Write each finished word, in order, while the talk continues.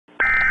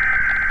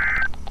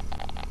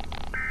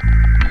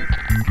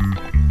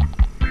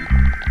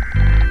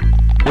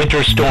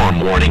winter storm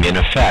warning in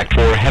effect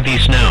for heavy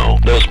snow.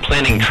 Those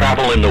planning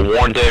travel in the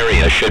warned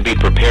area should be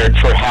prepared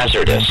for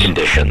hazardous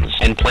conditions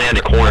and plan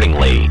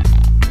accordingly.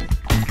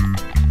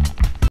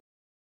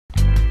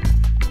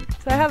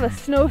 So I have a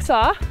snow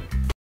saw.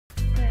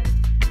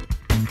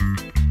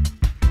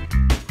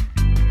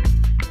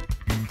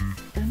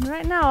 And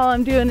right now all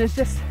I'm doing is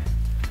just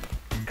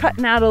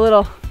cutting out a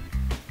little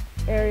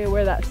area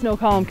where that snow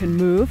column can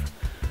move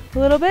a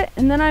little bit,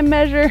 and then I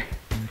measure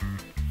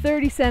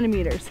 30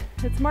 centimeters.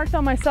 It's marked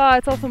on my saw.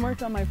 It's also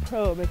marked on my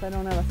probe if I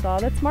don't have a saw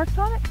that's marked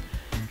on it.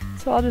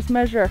 So I'll just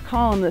measure a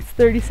column that's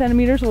 30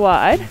 centimeters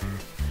wide.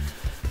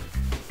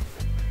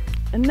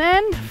 And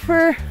then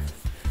for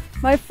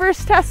my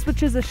first test,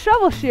 which is a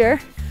shovel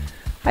shear,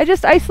 I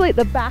just isolate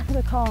the back of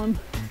the column,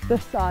 the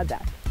saw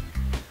deck.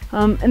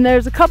 And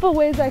there's a couple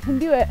ways I can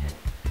do it.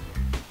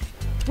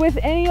 With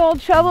any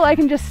old shovel, I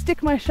can just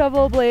stick my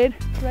shovel blade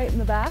right in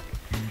the back.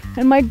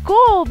 And my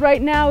goal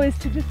right now is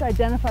to just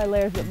identify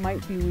layers that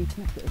might be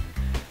weaknesses.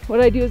 What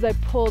I do is I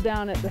pull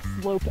down at the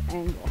slope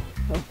angle.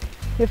 So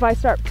if I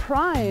start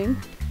prying,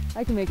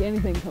 I can make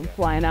anything come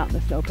flying out in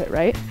the snow pit,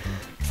 right?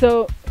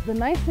 So the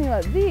nice thing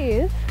about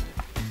these,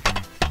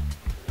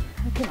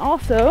 I can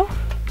also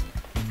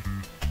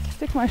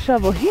stick my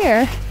shovel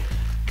here.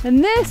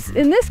 And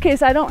in this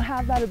case, I don't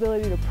have that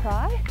ability to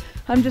pry.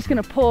 I'm just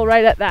gonna pull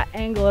right at that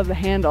angle of the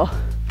handle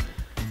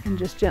and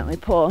just gently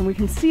pull. And we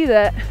can see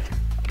that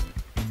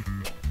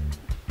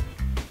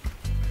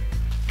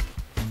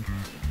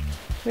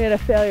we had a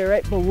failure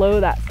right below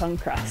that sun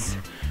crust,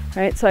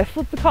 right? So I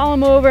flip the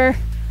column over,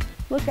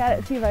 look at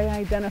it, see if I can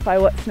identify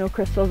what snow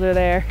crystals are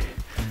there,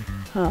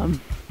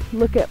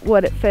 look at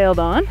what it failed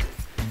on,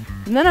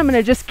 and then I'm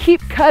gonna just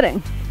keep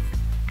cutting.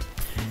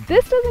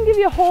 This doesn't give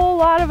you a whole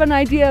lot of an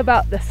idea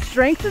about the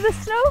strength of the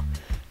snow,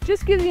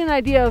 just gives you an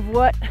idea of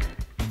what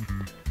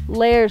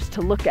layers to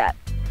look at.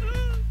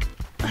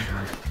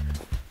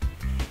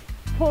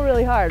 Pull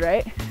really hard,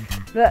 right?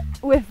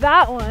 With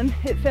that one,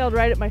 it failed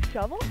right at my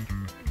shovel.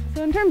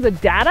 So in terms of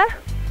data,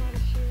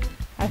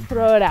 I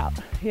throw it out.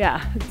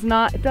 Yeah,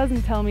 it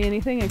doesn't tell me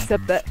anything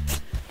except that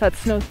that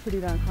snow's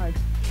pretty darn hard,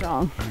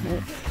 strong.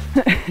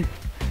 Right?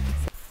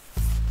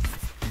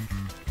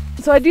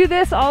 So I do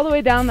this all the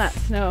way down that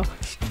snow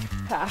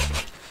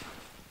path.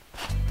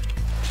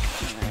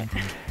 All right.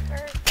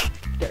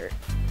 Dirt.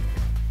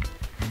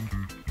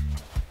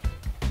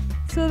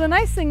 So the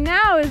nice thing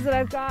now is that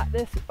I've got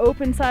this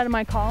open side of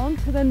my column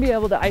to then be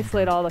able to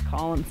isolate all the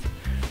columns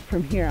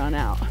from here on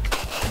out.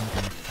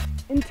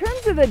 In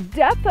terms of the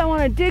depth I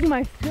want to dig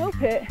my snow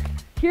pit,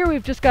 here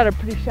we've just got a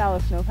pretty shallow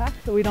snowpack,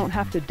 so we don't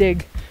have to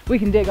dig. We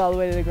can dig all the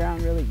way to the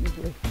ground really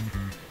easily.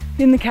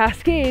 In the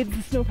Cascades,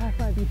 the snowpack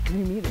might be 3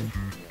 meters.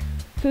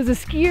 So as a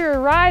skier or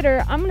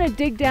rider, I'm going to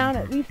dig down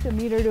at least 1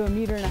 meter to 1.5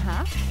 meters,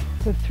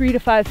 so 3 to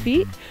 5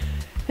 feet.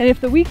 And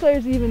if the weak layer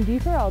is even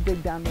deeper, I'll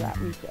dig down to that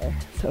weak layer.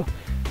 So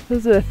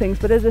those are the things.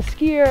 But as a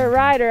skier or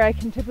rider, I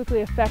can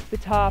typically affect the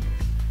top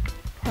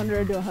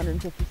 100 to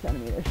 150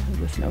 centimeters of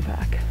the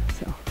snowpack.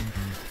 So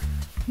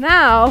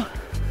now,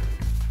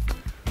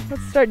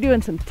 let's start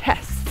doing some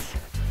tests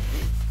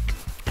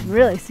and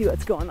really see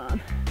what's going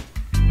on.